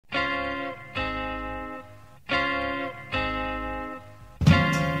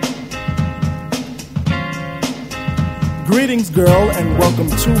Greetings, girl, and welcome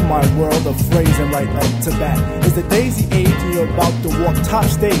to my world of phrasing right up to bat. It's the daisy age and you're about to walk top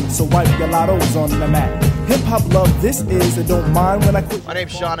stage, so wipe your lottos on the mat. Hip-hop love this is, and don't mind when I quit. My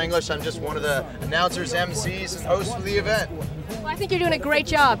name's Sean English. I'm just one of the announcers, MCs, and hosts for the event. Well, I think you're doing a great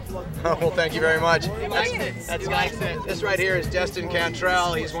job. Well, thank you very much. This right here is Destin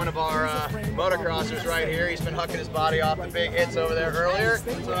Cantrell. He's one of our motocrossers right here. He's been hucking his body off the big hits over there earlier.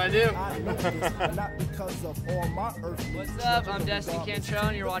 That's what I do. What's up? I'm Destin Cantrell,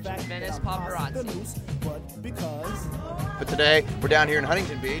 and you're watching Venice Paparazzi. But today, we're down here in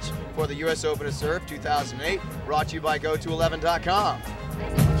Huntington Beach for the U.S. Open of Surf 2008, brought to you by GoTo11.com.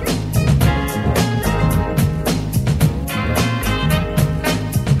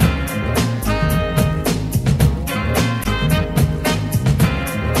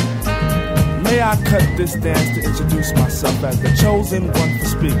 May I cut this dance to introduce myself as the chosen one to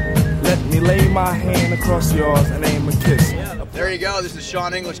speak. Let me lay my hand across yours and aim a kiss. There you go. This is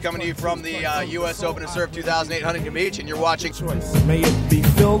Sean English coming to you from the U.S. Open of Surf 2008 Huntington Beach, and you're watching. May it be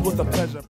filled with a pleasure.